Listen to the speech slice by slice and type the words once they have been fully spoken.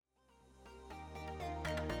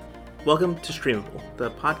Welcome to Streamable, the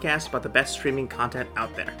podcast about the best streaming content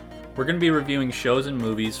out there. We're going to be reviewing shows and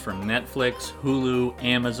movies from Netflix, Hulu,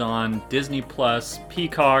 Amazon, Disney+,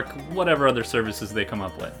 Peacock, whatever other services they come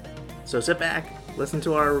up with. So sit back, listen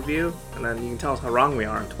to our review, and then you can tell us how wrong we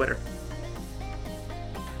are on Twitter.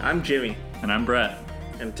 I'm Jimmy. And I'm Brett.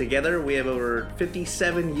 And together we have over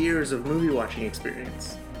 57 years of movie watching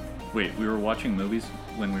experience. Wait, we were watching movies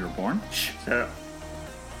when we were born? Shh, shut up.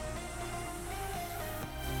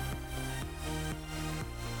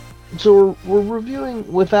 So we're reviewing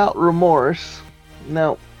Without Remorse.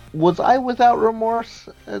 Now, was I without remorse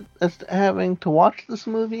as to having to watch this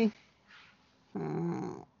movie?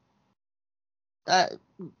 We'll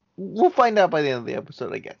find out by the end of the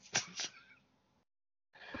episode, I guess.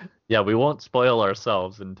 Yeah, we won't spoil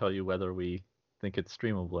ourselves and tell you whether we think it's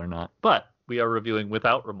streamable or not. But we are reviewing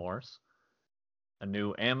Without Remorse, a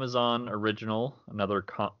new Amazon original, another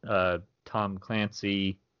Tom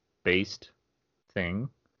Clancy-based thing.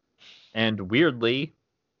 And weirdly,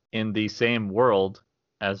 in the same world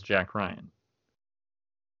as Jack Ryan.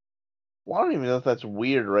 Well, I don't even know if that's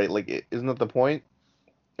weird, right? Like, isn't that the point?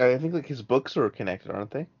 I think like his books are connected,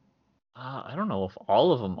 aren't they? I don't know if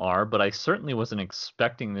all of them are, but I certainly wasn't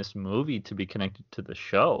expecting this movie to be connected to the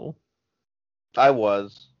show. I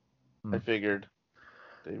was. I figured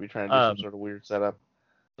they'd be trying to do some sort of weird setup.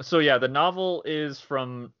 So yeah, the novel is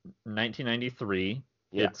from 1993.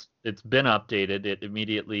 Yeah. It's been updated. It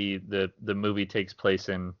immediately the movie takes place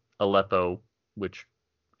in Aleppo, which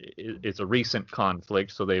is a recent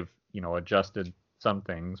conflict, so they've adjusted some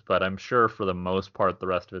things, but I'm sure for the most part the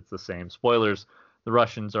rest of it's the same. Spoilers: the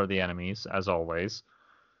Russians are the enemies, as always.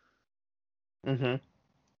 Mm-hmm.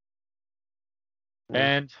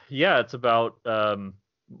 And yeah, it's about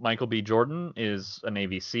Michael B. Jordan is a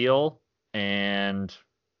Navy SEAL, and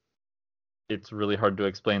it's really hard to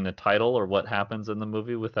explain the title or what happens in the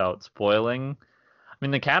movie without spoiling. I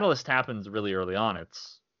mean, the catalyst happens really early on.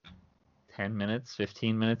 It's 10 minutes,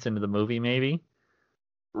 15 minutes into the movie, maybe.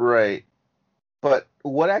 Right. But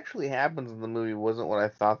what actually happens in the movie wasn't what I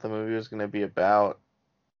thought the movie was going to be about.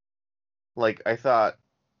 Like, I thought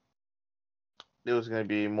it was going to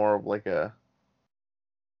be more of like a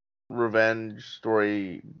revenge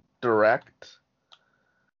story direct.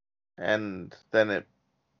 And then it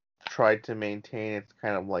tried to maintain its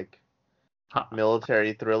kind of like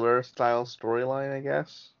military thriller style storyline, I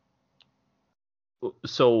guess.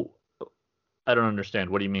 So I don't understand.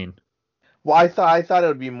 What do you mean? Well, I thought it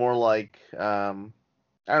would be more like I don't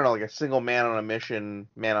know, like a single man on a mission,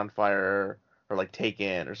 Man on Fire, or like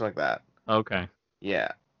Taken or something like that. Okay.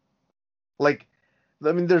 Yeah. Like,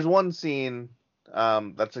 I mean, there's one scene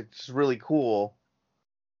that's like just really cool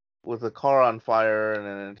with a car on fire and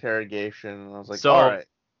an interrogation, and I was like, all right.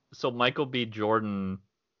 So Michael B. Jordan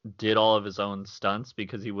did all of his own stunts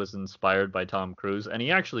because he was inspired by Tom Cruise, and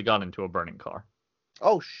he actually got into a burning car.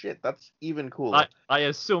 Oh shit, that's even cooler. I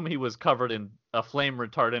assume he was covered in a flame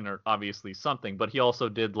retardant or obviously something, but he also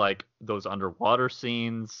did like those underwater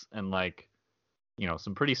scenes and like,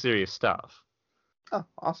 some pretty serious stuff. Oh,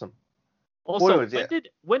 awesome. Also,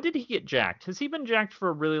 when did he get jacked? Has he been jacked for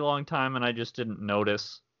a really long time and I just didn't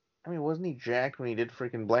notice? I mean, wasn't he jacked when he did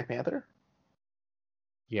freaking Black Panther?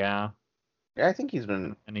 Yeah. Yeah, I think he's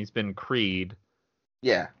been... And he's been Creed.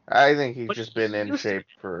 Yeah, I think he's just been in shape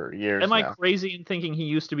for years now. Am I crazy in thinking he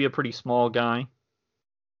used to be a pretty small guy?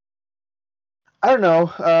 I don't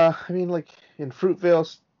know. I mean, like, in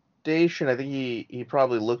Fruitvale Station, I think he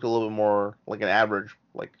probably looked a little bit more like an average,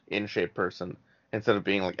 like, in-shape person, instead of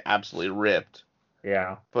being, like, absolutely ripped.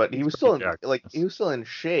 Yeah. But he was still in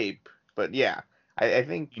shape, but yeah. I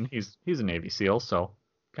think... He's a Navy SEAL, so...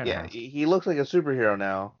 Yeah, he looks like a superhero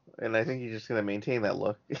now, and I think he's just going to maintain that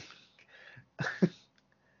look.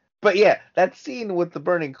 But yeah, that scene with the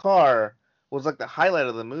burning car was like the highlight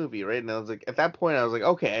of the movie, right? And I was like, at that point, I was like,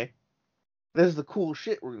 okay, this is the cool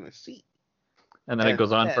shit we're going to see. And then it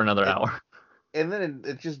goes on for another hour. And then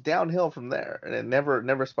it's just downhill from there, and it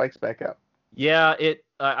never spikes back up. Yeah,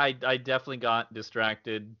 I definitely got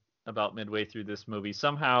distracted about midway through this movie.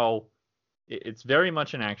 Somehow... It's very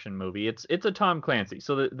much an action movie. It's a Tom Clancy.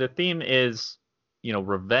 So the theme is,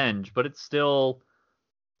 revenge, but it's still,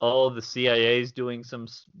 the CIA's doing some,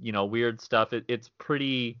 weird stuff. It's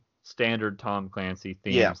pretty standard Tom Clancy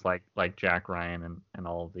themes, like Jack Ryan and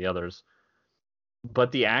all of the others.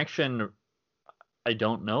 But the action, I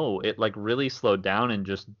don't know. It like really slowed down and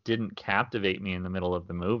just didn't captivate me in the middle of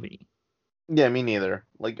the movie. Yeah, me neither.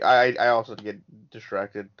 Like, I also get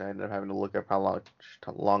distracted. I ended up having to look up how long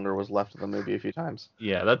longer was left of the movie a few times.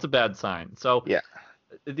 Yeah, that's a bad sign. So yeah.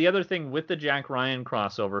 the other thing with the Jack Ryan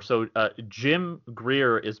crossover, so Jim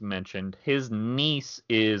Greer is mentioned. His niece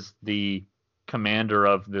is the commander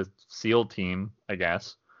of the SEAL team, I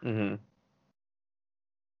guess. Hmm.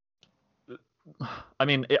 I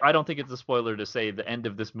mean, I don't think it's a spoiler to say the end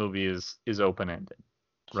of this movie is open ended,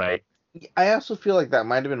 right? I also feel like that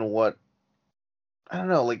might have been what I don't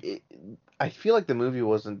know. I feel like the movie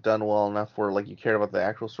wasn't done well enough where like you cared about the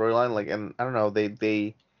actual storyline. Like, and I don't know,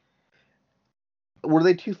 they were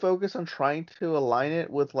they too focused on trying to align it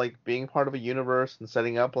with like being part of a universe and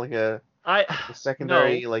setting up like I a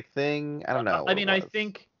secondary no. like thing. I don't know I what it mean, I was.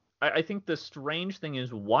 think I think the strange thing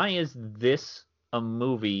is why is this a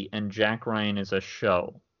movie and Jack Ryan is a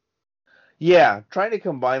show? Yeah, trying to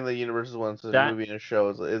combine the universes once a That movie and a show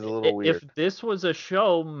is a little if weird. this was a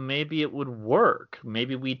show, maybe it would work.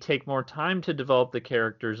 Maybe we take more time to develop the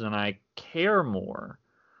characters and I care more.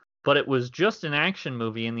 But it was just an action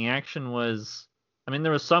movie, and the action was. I mean,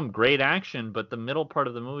 there was some great action, but the middle part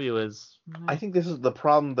of the movie was. I think this is the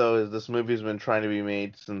problem though is this movie's been trying to be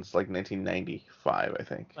made since like 1995, I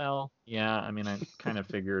think. Well, yeah, I mean, I kind of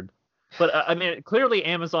figured. But I mean, clearly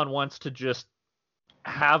Amazon wants to just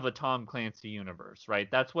have a Tom Clancy universe, right?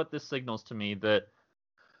 That's what this signals to me that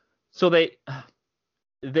so the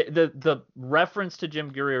reference to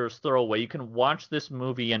Jim Greer is throwaway. You can watch this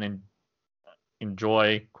movie and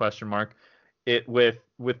enjoy question mark it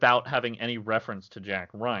without having any reference to Jack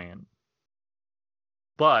Ryan.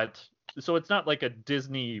 But so it's not like a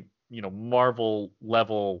Disney, Marvel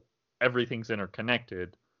level everything's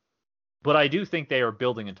interconnected. But I do think they are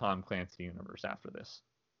building a Tom Clancy universe after this.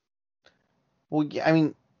 Well, yeah, I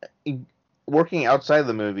mean, working outside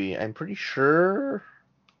the movie, I'm pretty sure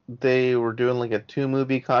they were doing like a 2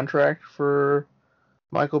 movie contract for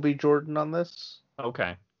Michael B. Jordan on this.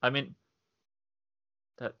 Okay. I mean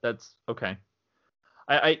that's okay.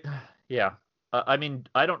 I yeah. I mean,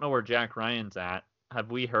 I don't know where Jack Ryan's at.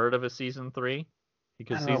 Have we heard of a season 3? I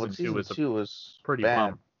Because don't know, season but 2 season was a two was pretty bad.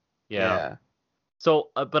 bump. Yeah. Yeah. So,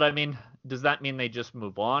 but I mean, does that mean they just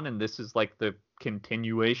move on and this is like the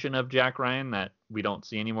continuation of Jack Ryan that we don't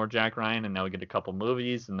see any more Jack Ryan and now we get a couple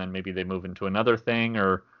movies and then maybe they move into another thing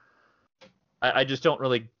or I just don't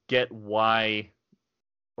really get why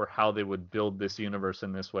or how they would build this universe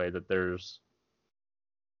in this way that there's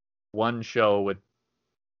one show with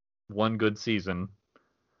one good season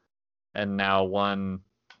and now one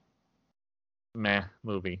meh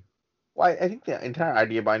movie. Well, I think the entire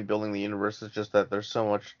idea behind building the universe is just that there's so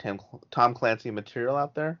much Tom Clancy material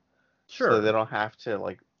out there, so Sure. they don't have to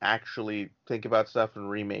like actually think about stuff and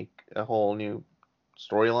remake a whole new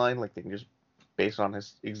storyline. Like they can just base it on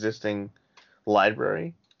his existing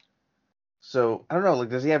library. So I don't know. Like,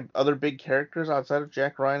 does he have other big characters outside of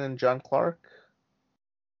Jack Ryan and John Clark?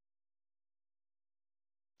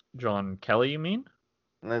 John Kelly, you mean?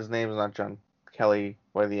 And his name is not John Kelly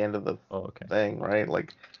by the end of the Oh, okay. thing, right?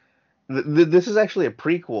 Like, this is actually a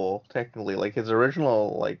prequel, technically. Like, his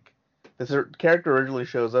original, like, character originally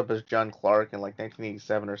shows up as John Clark in, like,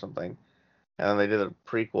 1987 or something. And then they did a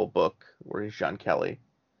prequel book where he's John Kelly.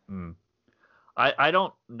 Hmm. I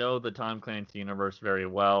don't know the Tom Clancy universe very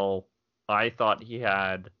well. I thought he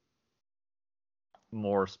had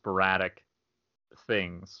more sporadic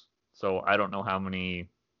things. So I don't know how many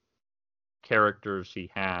characters he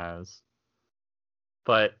has.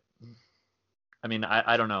 But I mean,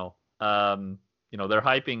 I don't know. They're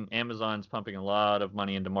hyping Amazon's pumping a lot of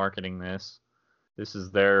money into marketing this. This is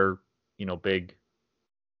their, big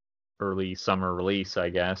early summer release, I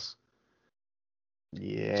guess.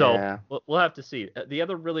 Yeah. So we'll have to see. The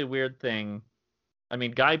other really weird thing, I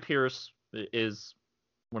mean, Guy Pearce is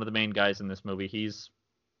one of the main guys in this movie. He's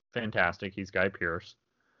fantastic. He's Guy Pearce.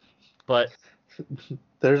 But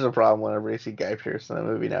There's a problem whenever you see Guy Pearce in a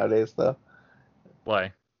movie nowadays, though.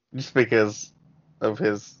 why? Just because of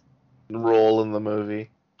his role in the movie.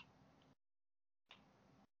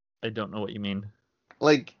 I don't know what you mean.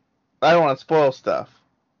 Like, I don't want to spoil stuff,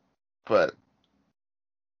 but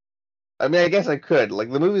I mean, I guess I could.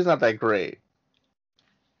 Like, the movie's not that great.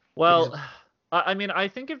 Well, I mean, I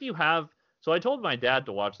think if you have. So I told my dad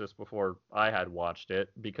to watch this before I had watched it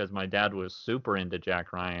because my dad was super into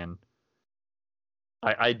Jack Ryan.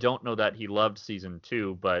 I don't know that he loved season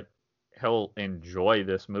 2, but he'll enjoy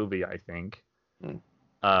this movie, I think. Mm.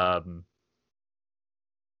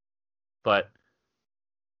 But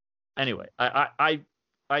anyway,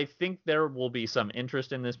 I think there will be some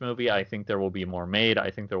interest in this movie. I think there will be more made. I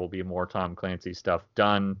think there will be more Tom Clancy stuff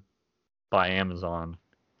done by Amazon.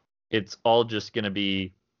 It's all just going to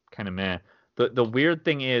be kind of meh. The weird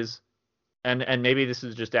thing is And maybe this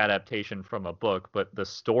is just adaptation from a book, but the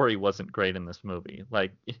story wasn't great in this movie.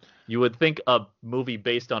 Like you would think a movie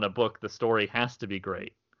based on a book, the story has to be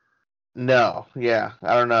great. No, yeah,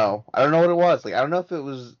 I don't know. I don't know what it was. Like, I don't know if it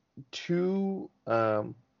was too,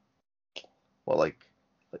 well, like,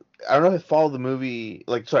 I don't know if it followed the movie,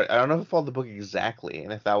 like, sorry, I don't know if it followed the book exactly,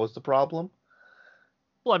 and if that was the problem,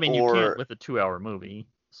 Well, I mean, you can't or with a 2-hour movie.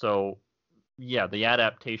 So, yeah, the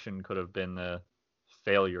adaptation could have been the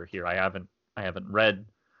failure here. I haven't read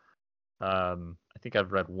I think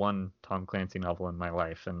I've read one Tom Clancy novel in my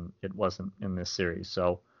life and it wasn't in this series.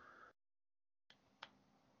 So,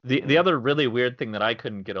 the other really weird thing that I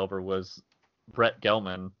couldn't get over was Brett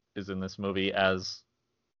Gelman is in this movie as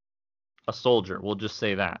a soldier. We'll just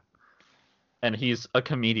say that. And he's a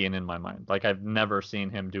comedian in my mind. Like I've never seen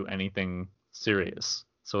him do anything serious.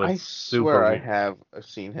 So I it's super swear I weird. have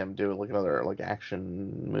seen him do like another like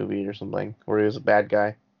action movie or something where he was a bad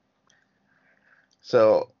guy.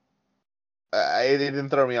 So it didn't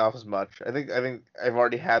throw me off as much. I think I've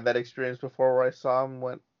already had that experience before where I saw him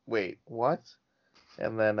went, wait, what?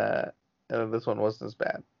 And then this one wasn't as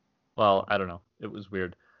bad. Well, I don't know. It was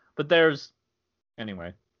weird. But there's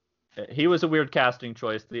anyway. He was a weird casting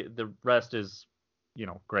choice. The rest is,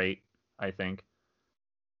 great, I think.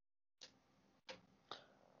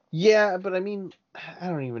 Yeah, but I mean, I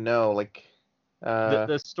don't even know. Like,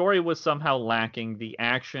 The story was somehow lacking. The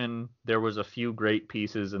action, there was a few great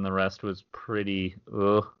pieces, and the rest was pretty.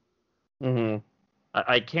 Ugh. mhm.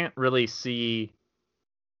 I can't really see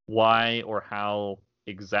why or how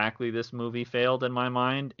exactly this movie failed in my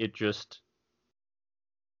mind. It just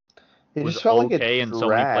It was just felt like it okay in so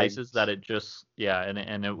many dragged. places that it just yeah,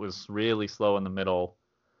 and it was really slow in the middle.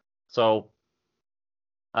 So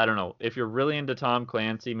I don't know. If you're really into Tom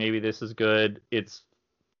Clancy, maybe this is good. It's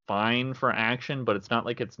fine for action, but it's not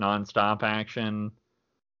like it's nonstop action.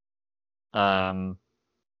 Um,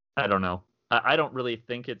 I don't know. I don't really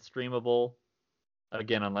think it's streamable.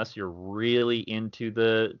 Again, unless you're really into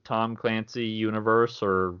the Tom Clancy universe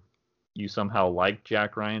or you somehow like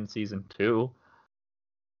Jack Ryan season two.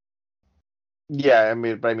 Yeah, I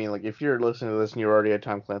mean, like if you're listening to this and you're already a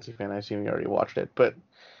Tom Clancy fan, I assume you already watched it. But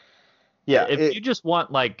yeah, If you just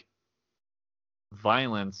want like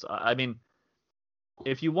violence, I mean,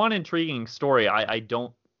 if you want intriguing story, I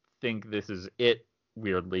don't think this is it.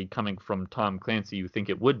 Weirdly, coming from Tom Clancy, you think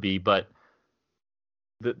it would be, but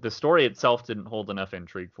the story itself didn't hold enough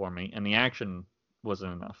intrigue for me, and the action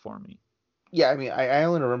wasn't enough for me. yeah, I mean, I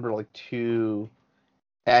only remember like two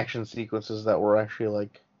action sequences that were actually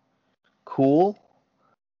like cool.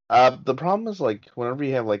 The problem is like whenever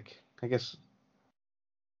you have like I guess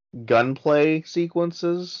gunplay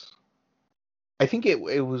sequences, I think it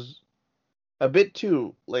was a bit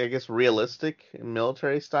too like I guess realistic in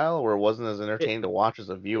military style, where it wasn't as It, entertaining to watch as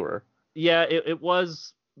a viewer. yeah, it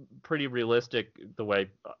was pretty realistic the way.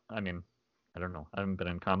 I mean, I don't know. I haven't been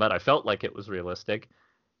in combat. I felt like it was realistic.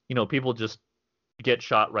 People just get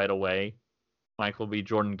shot right away. Michael B.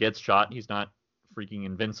 Jordan gets shot. He's not freaking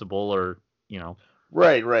invincible or.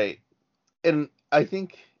 Right, right. And I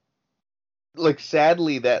think like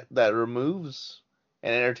sadly that removes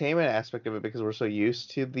an entertainment aspect of it because we're so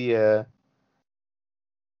used to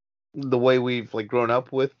the way we've like grown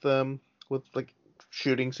up with like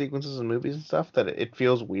shooting sequences and movies and stuff that it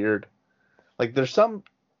feels weird. Like there's some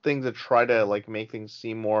things that try to like make things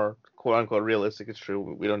seem more quote unquote realistic. It's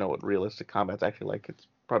true. We don't know what realistic combat's actually like. It's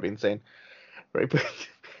probably insane, right?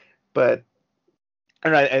 But I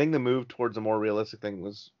don't know, I think the move towards a more realistic thing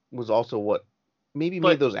was also what maybe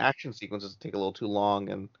made But those action sequences take a little too long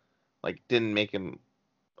and like didn't make him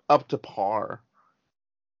up to par.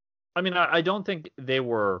 I mean, I don't think they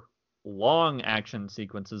were long action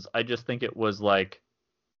sequences. I just think it was like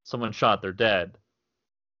someone shot, they're dead.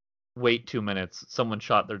 Wait 2 minutes, someone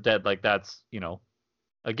shot, they're dead. Like that's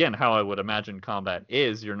again, how I would imagine combat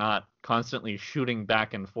is. You're not constantly shooting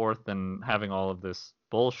back and forth and having all of this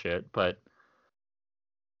bullshit. But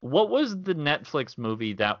what was the Netflix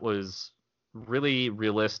movie that was really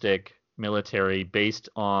realistic military based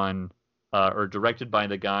on or directed by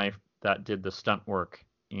the guy that did the stunt work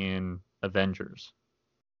in Avengers?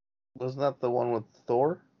 Wasn't that the one with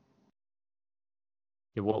Thor?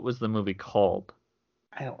 Yeah, what was the movie called?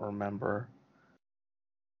 I don't remember.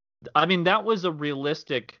 I mean, that was a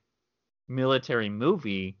realistic military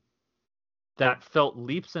movie that felt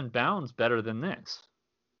leaps and bounds better than this.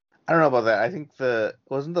 I don't know about that. I think the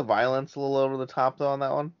wasn't the violence a little over the top though on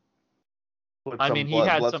that one with I some mean, blood he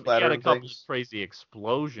had splatter a and couple of things. crazy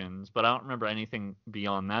explosions, but I don't remember anything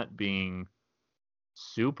beyond that being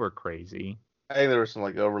super crazy. I think there were some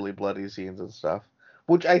like overly bloody scenes and stuff,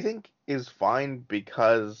 which I think is fine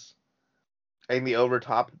because I think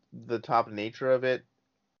the top nature of it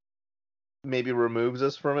maybe removes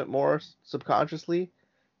us from it more subconsciously,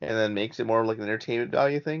 and then makes it more of like an entertainment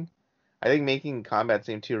value thing. I think making combat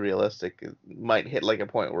seem too realistic might hit like a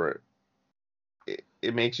point where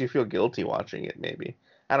it makes you feel guilty watching it. Maybe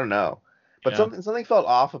I don't know, but Yeah. something felt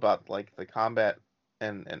off about like the combat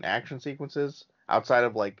and action sequences outside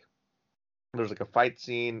of like there's like a fight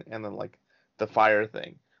scene and then like the fire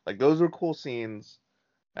thing. Like those were cool scenes.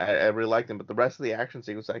 I really liked them, but the rest of the action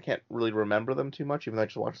sequences I can't really remember them too much, even though I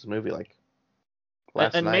just watched the movie like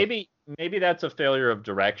last And night. maybe that's a failure of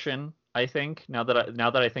direction. I think now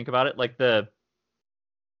that I think about it, like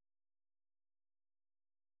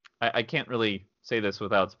I can't really say this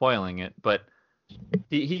without spoiling it, but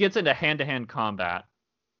he gets into hand-to-hand combat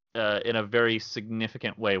in a very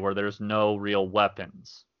significant way where there's no real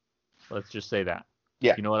weapons. Let's just say that.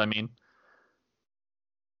 Yeah. You know what I mean?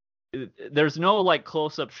 There's no like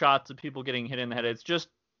close-up shots of people getting hit in the head. It's just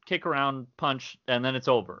kick around, punch, and then it's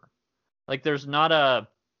over. Like there's not a.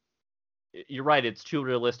 You're right. It's too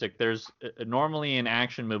realistic. There's normally in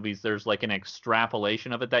action movies, there's like an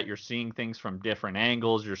extrapolation of it that you're seeing things from different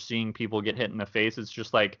angles. You're seeing people get hit in the face. It's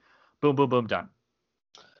just like, boom, boom, boom, done.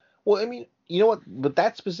 Well, I mean, you know what? But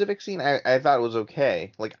that specific scene, I thought was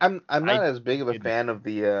okay. Like, I'm not as big of a fan of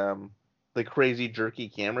the crazy jerky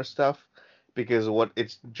camera stuff because what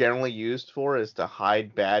it's generally used for is to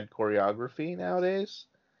hide bad choreography nowadays.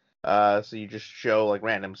 So you just show like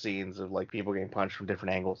random scenes of like people getting punched from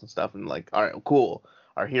different angles and stuff, and like, all right, cool,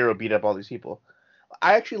 our hero beat up all these people.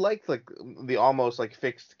 I actually liked like the almost like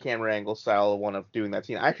fixed camera angle style of one of doing that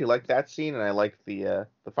scene. I actually liked that scene, and I liked the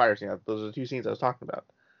fire scene. Those are the two scenes I was talking about.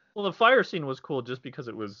 Well, the fire scene was cool just because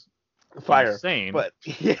it was Fire, insane. but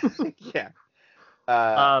yeah, yeah.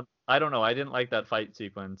 I don't know. I didn't like that fight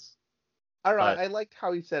sequence. I don't know. But I liked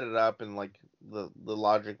how he set it up and like the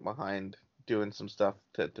logic behind doing some stuff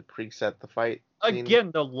to preset the fight scene.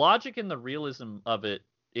 again, the logic and the realism of it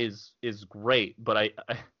is great, but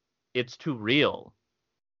it's too real.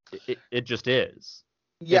 It just is.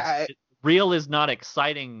 Yeah, Real is not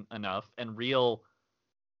exciting enough, and real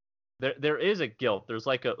there is a guilt. There's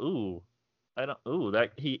like a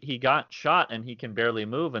that he got shot and he can barely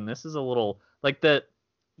move, and this is a little like the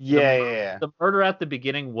murder at the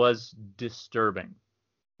beginning was disturbing.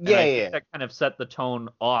 And I think that kind of set the tone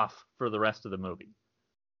off for the rest of the movie.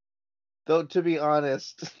 Though to be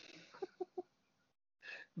honest,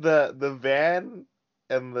 the van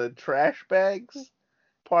and the trash bags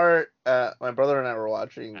part, my brother and I were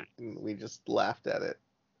watching, and we just laughed at it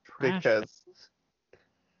because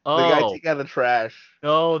the guy taking out the trash.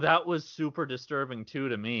 No, that was super disturbing too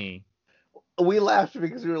to me. We laughed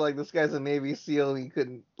because we were like, this guy's a Navy SEAL and he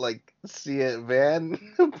couldn't like see a van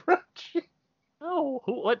approaching. No,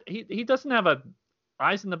 what he doesn't have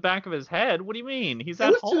eyes in the back of his head. What do you mean? He's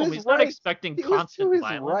at home. He's not expecting constant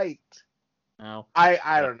violence. Right. No.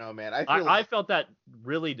 I don't know, man. I felt that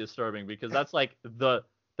really disturbing because that's like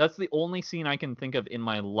that's the only scene I can think of in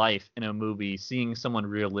my life in a movie seeing someone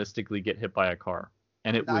realistically get hit by a car.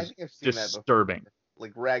 And it was disturbing.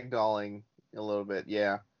 Like ragdolling a little bit,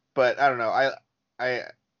 yeah. But I don't know. I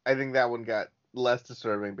think that one got less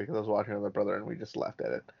disturbing because I was watching with my brother and we just laughed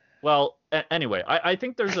at it. Well, anyway, I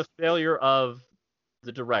think there's a failure of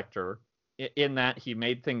the director in that he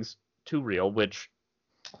made things too real, which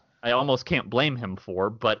I almost can't blame him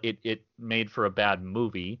for, but it made for a bad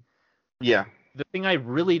movie. Yeah. The thing I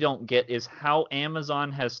really don't get is how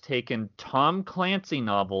Amazon has taken Tom Clancy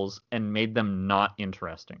novels and made them not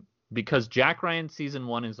interesting. Because Jack Ryan Season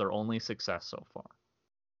 1 is their only success so far.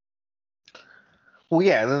 Well,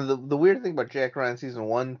 yeah, and then the weird thing about Jack Ryan Season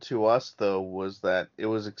 1 to us, though, was that it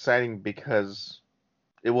was exciting because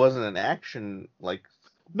it wasn't an action, like...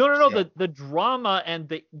 No, the drama and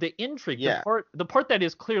the intrigue, yeah. the part that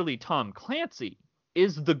is clearly Tom Clancy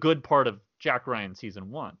is the good part of Jack Ryan Season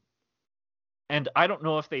 1. And I don't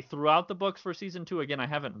know if they threw out the books for Season 2. Again, I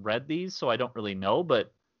haven't read these, so I don't really know,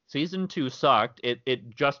 but Season 2 sucked.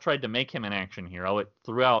 It just tried to make him an action hero. It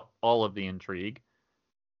threw out all of the intrigue.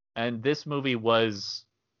 And this movie was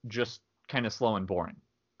just kind of slow and boring.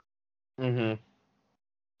 Mm-hmm.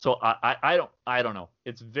 So I don't know.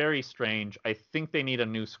 It's very strange. I think they need a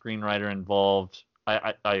new screenwriter involved.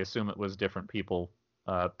 I assume it was different people,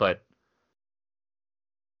 but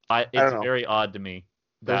it's very odd to me.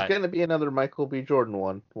 There's going to be another Michael B. Jordan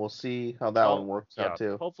one. We'll see how that one works out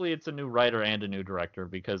too. Hopefully it's a new writer and a new director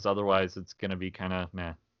because otherwise it's going to be kind of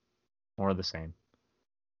more of the same.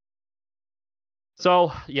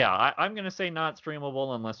 So, yeah, I'm going to say not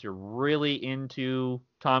streamable unless you're really into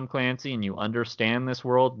Tom Clancy and you understand this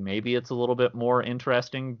world. Maybe it's a little bit more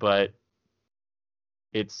interesting, but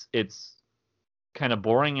it's kind of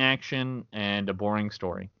boring action and a boring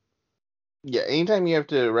story. Yeah, anytime you have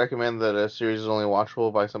to recommend that a series is only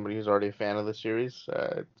watchable by somebody who's already a fan of the series,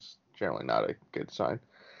 it's generally not a good sign.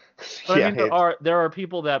 But Yeah, I mean, there are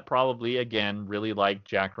people that probably, again, really like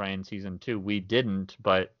Jack Ryan season 2. We didn't,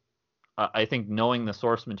 but I think knowing the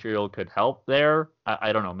source material could help there.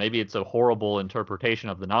 I don't know. Maybe it's a horrible interpretation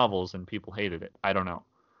of the novels and people hated it. I don't know.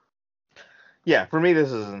 yeah, for me,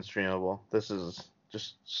 this isn't streamable. This is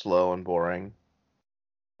just slow and boring.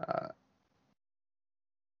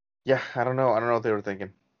 Yeah, I don't know. I don't know what they were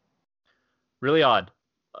thinking. Really odd.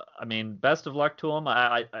 I mean, best of luck to them.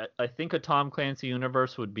 I think a Tom Clancy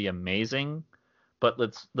universe would be amazing, but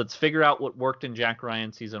let's figure out what worked in Jack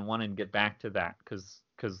Ryan season 1 and get back to that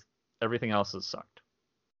because everything else has sucked.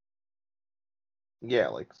 Yeah,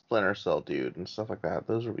 like Splinter Cell Dude and stuff like that.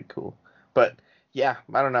 Those would be cool. But yeah,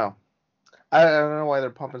 I don't know. I don't know why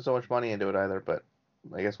they're pumping so much money into it either, but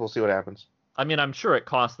I guess we'll see what happens. I mean, I'm sure it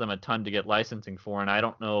cost them a ton to get licensing for, and I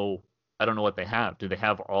don't know what they have. Do they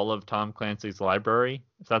have all of Tom Clancy's library?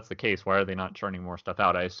 If that's the case, why are they not churning more stuff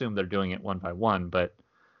out? I assume they're doing it one by one, but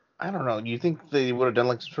I don't know. Do you think they would have done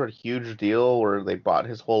like some sort of huge deal where they bought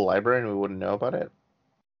his whole library and we wouldn't know about it?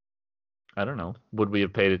 I don't know. Would we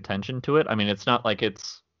have paid attention to it? I mean, it's not like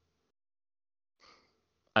it's.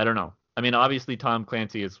 I don't know. I mean, obviously, Tom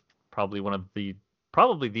Clancy is probably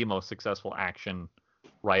the most successful action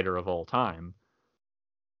writer of all time.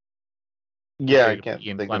 Yeah, I Ian can't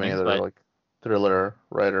think of Fleming, any other but- like thriller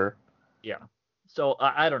writer. Yeah. So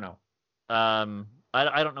I don't know.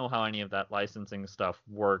 I don't know how any of that licensing stuff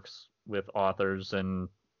works with authors and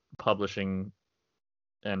publishing.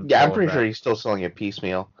 And Yeah, all I'm of pretty that. sure he's still selling it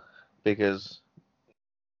piecemeal because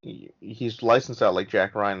he's licensed out like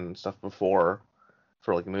Jack Ryan and stuff before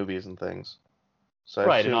for like movies and things. So I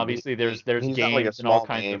Right, and assume obviously there's he's not, like, a games and all small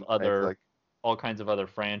kinds name, of I feel other like. all kinds of other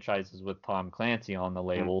franchises with Tom Clancy on the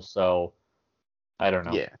label. So I don't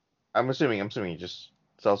know. Yeah, I'm assuming he just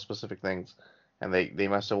sells specific things, and they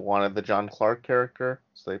must have wanted the John Clark character,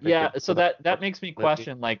 so they picked Yeah, it so for the that makes me movie.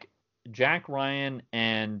 question, like, Jack Ryan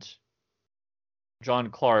and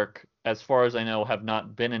John Clark, as far as I know, have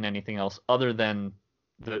not been in anything else other than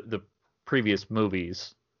the previous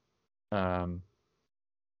movies.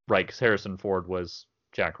 Right, because Harrison Ford was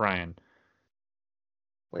Jack Ryan.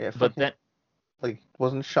 Wait, But then, like,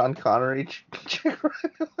 wasn't Sean Connery Jack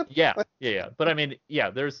Ryan? yeah. But I mean,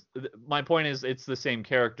 yeah, my point is it's the same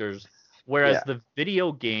characters, whereas Yeah. the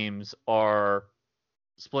video games are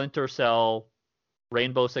Splinter Cell,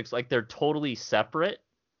 Rainbow Six, like they're totally separate.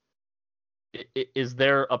 Is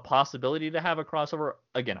there a possibility to have a crossover?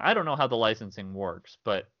 Again, I don't know how the licensing works,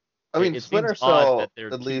 but I mean, it Splinter seems odd Cell that they're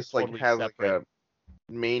at two least like totally has separate. like a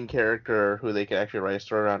main character who they can actually write a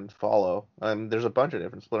story around and follow. There's a bunch of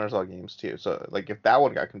different Splinter Cell games too. So like if that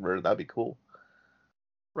one got converted, that'd be cool.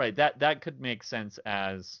 Right, that could make sense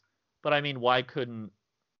but I mean, why couldn't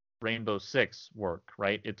Rainbow Six work,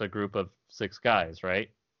 right? It's a group of 6 guys, right?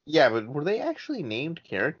 Yeah, but were they actually named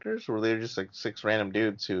characters, or were they just like 6 random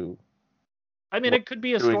dudes who? I mean, it could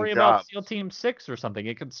be a doing story about jobs. SEAL Team 6 or something.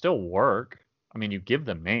 It could still work. I mean, you give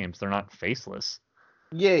them names, they're not faceless.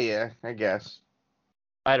 Yeah, I guess.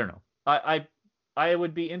 I don't know. I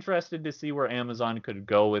would be interested to see where Amazon could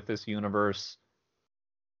go with this universe.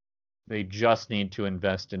 They just need to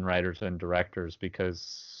invest in writers and directors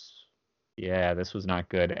because, yeah, this was not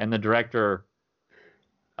good. And the director,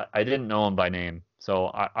 I didn't know him by name, so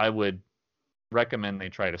I would recommend they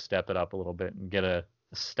try to step it up a little bit and get a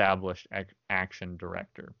established action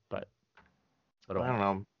director. But I don't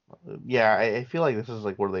know. Yeah, I feel like this is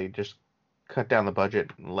like where they just cut down the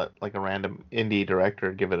budget and let like a random indie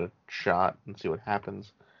director give it a shot and see what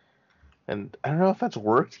happens. And I don't know if that's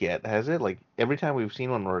worked yet, has it? Like every time we've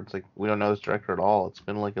seen one where it's like we don't know this director at all, it's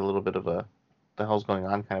been like a little bit of a the hell's going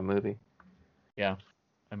on kind of movie. Yeah,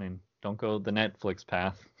 I mean, don't go the Netflix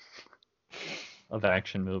path of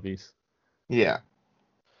action movies. Yeah.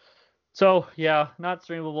 So yeah, not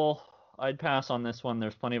streamable. I'd pass on this one.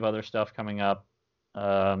 There's plenty of other stuff coming up.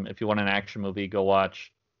 If you want an action movie, go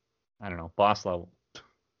watch, I don't know, Boss Level.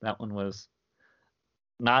 That one was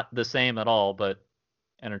not the same at all, but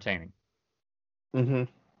entertaining. Mm-hmm.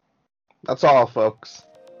 That's all, folks.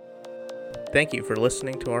 Thank you for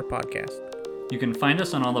listening to our podcast. You can find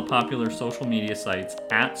us on all the popular social media sites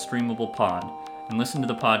at StreamablePod and listen to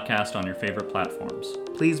the podcast on your favorite platforms.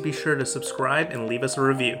 Please be sure to subscribe and leave us a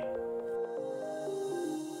review.